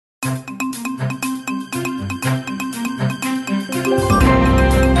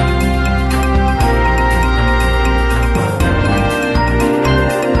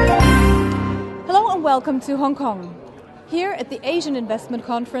welcome to Hong Kong. Here at the Asian Investment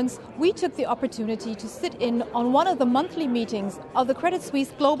Conference, we took the opportunity to sit in on one of the monthly meetings of the Credit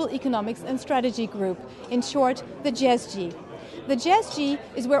Suisse Global Economics and Strategy Group, in short, the GESG. The GESG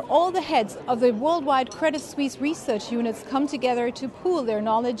is where all the heads of the worldwide Credit Suisse research units come together to pool their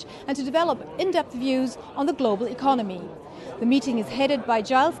knowledge and to develop in-depth views on the global economy. The meeting is headed by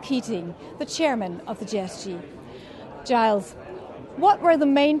Giles Keating, the chairman of the GESG. Giles, what were the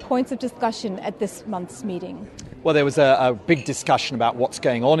main points of discussion at this month's meeting? Well, there was a big discussion about what's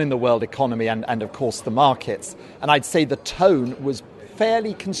going on in the world economy and of course, the markets. And I'd say the tone was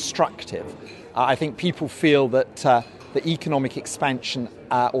fairly constructive. I think people feel that the economic expansion,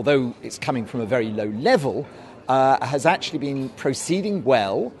 although it's coming from a very low level, has actually been proceeding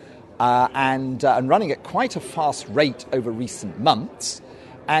well and running at quite a fast rate over recent months.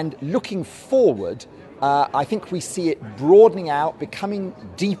 And looking forward, I think we see it broadening out, becoming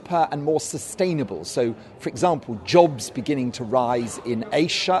deeper and more sustainable. So, for example, jobs beginning to rise in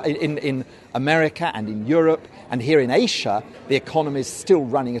Asia, in America and in Europe. And here in Asia, the economy is still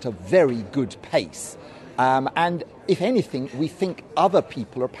running at a very good pace. And if anything, we think other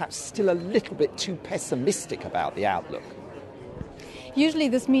people are perhaps still a little bit too pessimistic about the outlook. Usually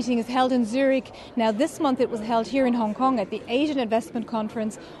this meeting is held in Zurich. Now this month it was held here in Hong Kong at the Asian Investment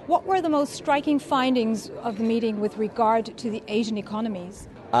Conference. What were the most striking findings of the meeting with regard to the Asian economies?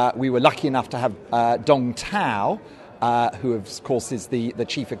 We were lucky enough to have Dong Tao, who of course is the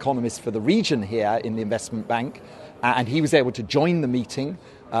chief economist for the region here in the investment bank, and he was able to join the meeting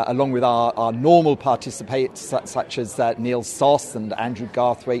along with our normal participants such as Neil Soss and Andrew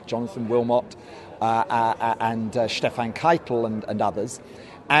Garthwaite, Jonathan Wilmot, and Stefan Keitel and others.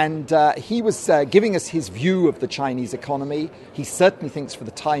 And he was giving us his view of the Chinese economy. He certainly thinks for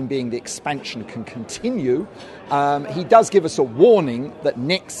the time being the expansion can continue. He does give us a warning that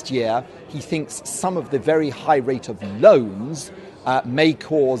next year he thinks some of the very high rate of loans may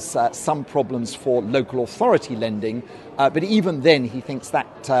cause some problems for local authority lending. But even then he thinks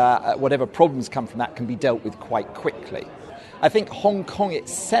that whatever problems come from that can be dealt with quite quickly. I think Hong Kong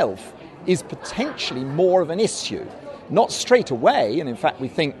itself is potentially more of an issue. Not straight away, and in fact we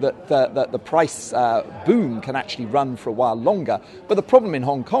think that the price boom can actually run for a while longer. But the problem in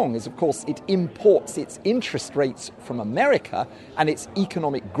Hong Kong is, of course, it imports its interest rates from America and its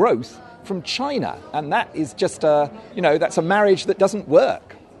economic growth from China. And that is just that's a marriage that doesn't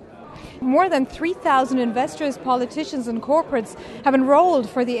work. More than 3,000 investors, politicians and corporates have enrolled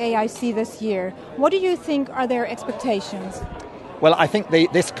for the AIC this year. What do you think are their expectations? Well, I think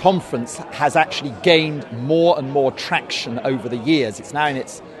this conference has actually gained more and more traction over the years. It's now in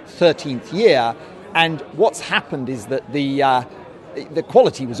its 13th year, and what's happened is that the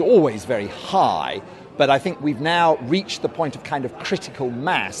quality was always very high, but I think we've now reached the point of kind of critical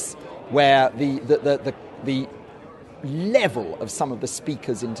mass where the level of some of the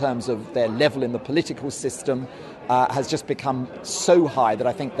speakers in terms of their level in the political system has just become so high that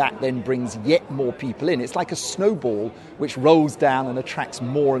I think that then brings yet more people in. It's like a snowball which rolls down and attracts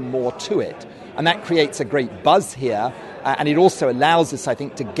more and more to it. And that creates a great buzz here. And it also allows us, I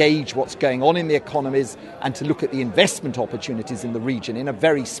think, to gauge what's going on in the economies and to look at the investment opportunities in the region in a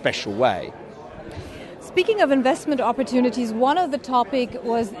very special way. Speaking of investment opportunities, one of the topic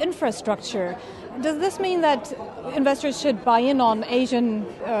was infrastructure. Does this mean that investors should buy in on Asian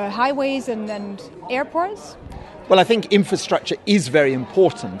highways and airports? Well, I think infrastructure is very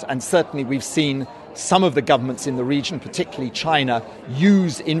important, and certainly we've seen some of the governments in the region, particularly China,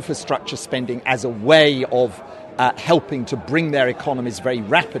 use infrastructure spending as a way of helping to bring their economies very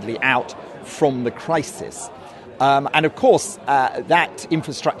rapidly out from the crisis. And of course, that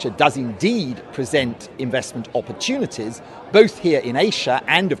infrastructure does indeed present investment opportunities, both here in Asia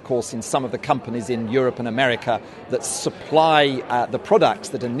and, of course, in some of the companies in Europe and America that supply the products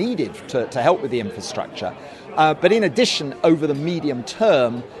that are needed to help with the infrastructure. But in addition, over the medium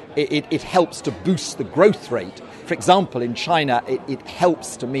term, it helps to boost the growth rate. For example, in China, it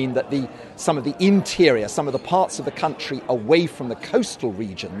helps to mean that some of the interior, some of the parts of the country away from the coastal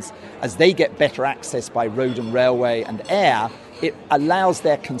regions, as they get better access by road and railway and air, it allows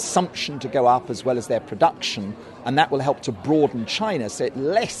their consumption to go up as well as their production, and that will help to broaden China so it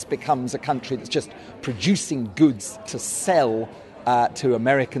less becomes a country that's just producing goods to sell to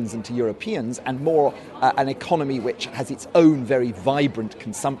Americans and to Europeans, and more an economy which has its own very vibrant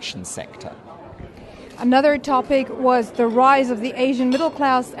consumption sector. Another topic was the rise of the Asian middle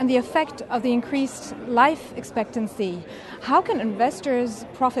class and the effect of the increased life expectancy. How can investors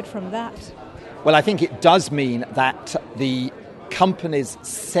profit from that? Well, I think it does mean that the companies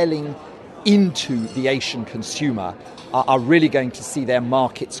selling into the Asian consumer are really going to see their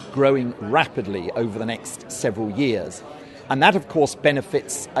markets growing rapidly over the next several years. And that, of course,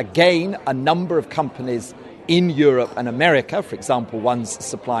 benefits, again, a number of companies in Europe and America, for example, ones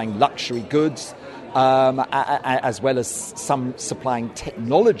supplying luxury goods, as well as some supplying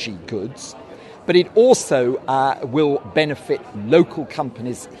technology goods. But it also will benefit local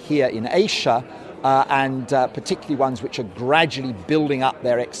companies here in Asia, and particularly ones which are gradually building up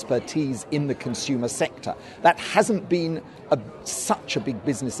their expertise in the consumer sector. That hasn't been such a big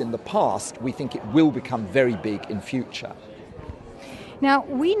business in the past. We think it will become very big in future. Now,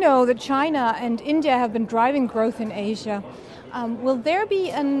 we know that China and India have been driving growth in Asia. Will there be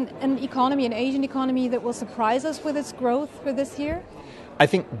an economy, an Asian economy, that will surprise us with its growth for this year? I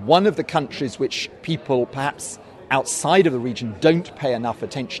think one of the countries which people perhaps outside of the region don't pay enough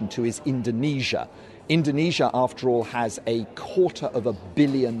attention to is Indonesia. Indonesia, after all, has 250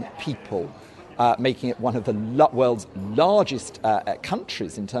 million people, making it one of the world's largest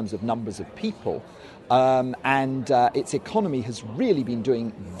countries in terms of numbers of people. And its economy has really been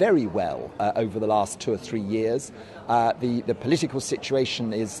doing very well over the last 2 or 3 years. The political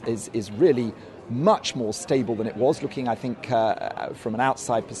situation is really much more stable than it was, looking, I think, from an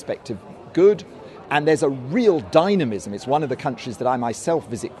outside perspective, good. And there's a real dynamism. It's one of the countries that I myself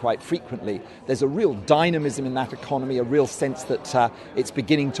visit quite frequently. There's a real dynamism in that economy, a real sense that it's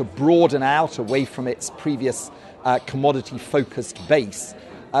beginning to broaden out away from its previous commodity-focused base.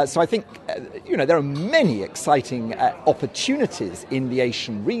 So I think, there are many exciting opportunities in the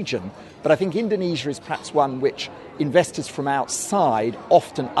Asian region, but I think Indonesia is perhaps one which investors from outside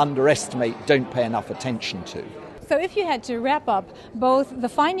often underestimate, don't pay enough attention to. So if you had to wrap up both the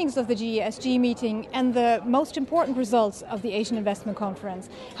findings of the GESG meeting and the most important results of the Asian Investment Conference,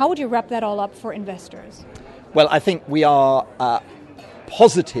 how would you wrap that all up for investors? Well, I think we are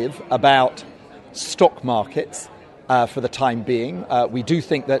positive about stock markets for the time being. We do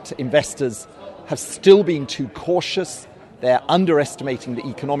think that investors have still been too cautious. They're underestimating the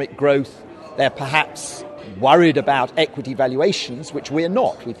economic growth. They're perhaps worried about equity valuations, which we're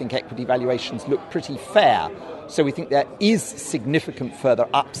not. We think equity valuations look pretty fair. So we think there is significant further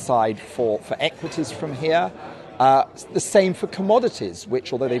upside for equities from here. The same for commodities,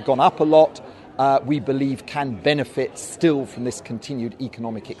 which, although they've gone up a lot, we believe can benefit still from this continued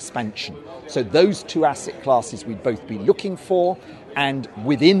economic expansion. So those two asset classes we'd both be looking for, and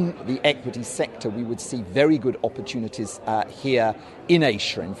within the equity sector we would see very good opportunities here in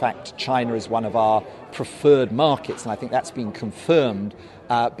Asia. In fact, China is one of our preferred markets, and I think that's been confirmed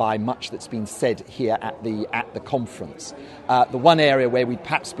by much that's been said here at the conference. The one area where we'd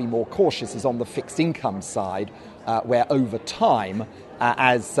perhaps be more cautious is on the fixed income side, where over time,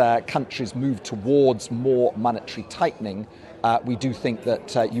 as countries move towards more monetary tightening, we do think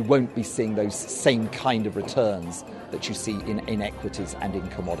that you won't be seeing those same kind of returns that you see in equities and in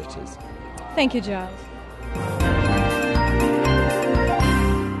commodities. Thank you, Giles.